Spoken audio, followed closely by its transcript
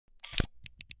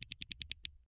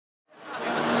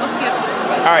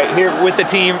All right, here with the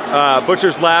team,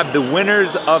 Butcher's Lab, the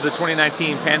winners of the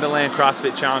 2019 Pandaland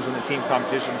CrossFit Challenge in the team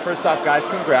competition. First off, guys,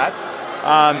 congrats.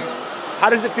 How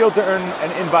does it feel to earn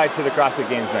an invite to the CrossFit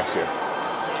Games next year?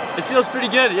 It feels pretty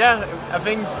good, yeah. I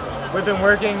think we've been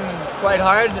working quite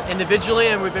hard individually,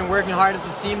 and we've been working hard as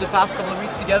a team the past couple of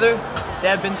weeks together. They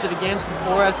have been to the games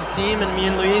before as a team, and me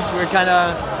and Luis, we're kind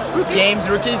of games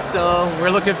rookies, so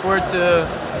we're looking forward to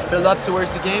build up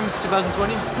towards the games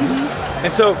 2020.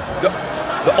 And so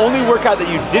the only workout that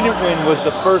you didn't win was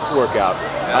the first workout,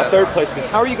 third place.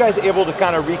 How are you guys able to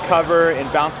kind of recover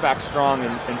and bounce back strong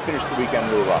and finish the weekend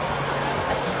really well?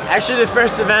 Actually, the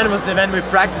first event was the event we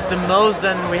practiced the most,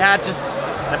 and we had just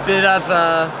a bit of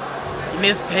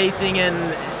mispacing, and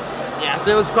yeah,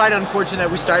 so it was quite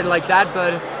unfortunate we started like that,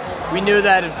 but we knew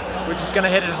that we're just going to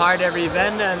hit it hard every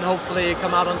event and hopefully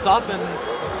come out on top, and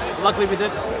luckily we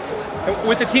did.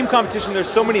 With the team competition, there's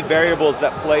so many variables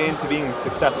that play into being a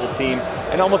successful team,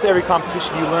 and almost every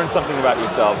competition you learn something about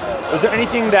yourselves. Was there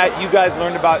anything that you guys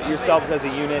learned about yourselves as a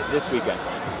unit this weekend?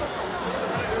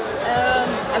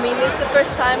 I mean, it's the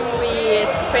first time we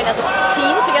trained as a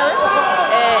team together,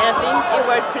 and I think it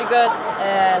worked pretty good.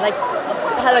 Like,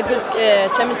 had a good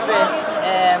chemistry.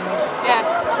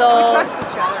 So we trust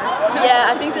each other.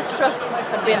 Yeah, I think the trust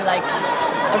has been like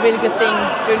a really good thing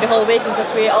during the whole weekend,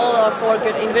 because we all are 4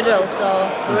 good individuals, so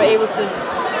we were able to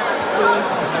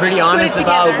pretty honest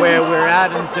about where we're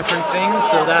at and different things,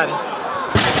 so that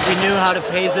we knew how to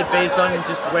pace it based on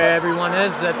just where everyone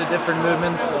is at the different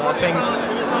movements. So I think,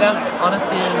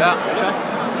 honesty and trust.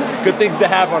 Good things to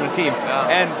have on a team.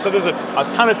 And so there's a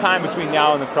ton of time between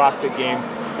now and the CrossFit Games.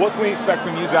 What can we expect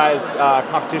from you guys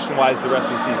competition-wise the rest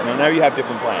of the season? I know you have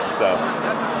different plans, so.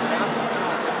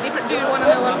 Do you want to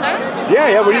know what plans?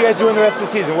 Yeah. What are you guys doing the rest of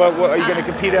the season? What are you going to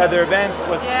compete at other events?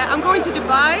 Yeah, I'm going to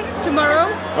Dubai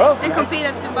tomorrow and nice. Compete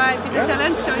at Dubai Fitness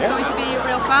Challenge, so it's going to be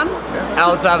real fun. I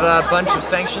also have a bunch of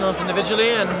Sanctionals individually,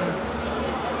 and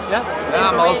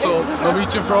I'm also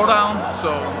Norwegian Throwdown,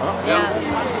 so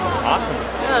awesome.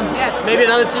 Maybe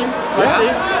another team. Let's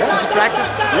see. Just to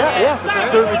practice.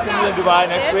 Certainly see you in Dubai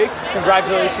next week.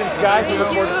 Congratulations, guys. We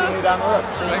look forward to seeing you down the road.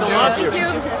 Thanks so much. Thank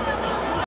you.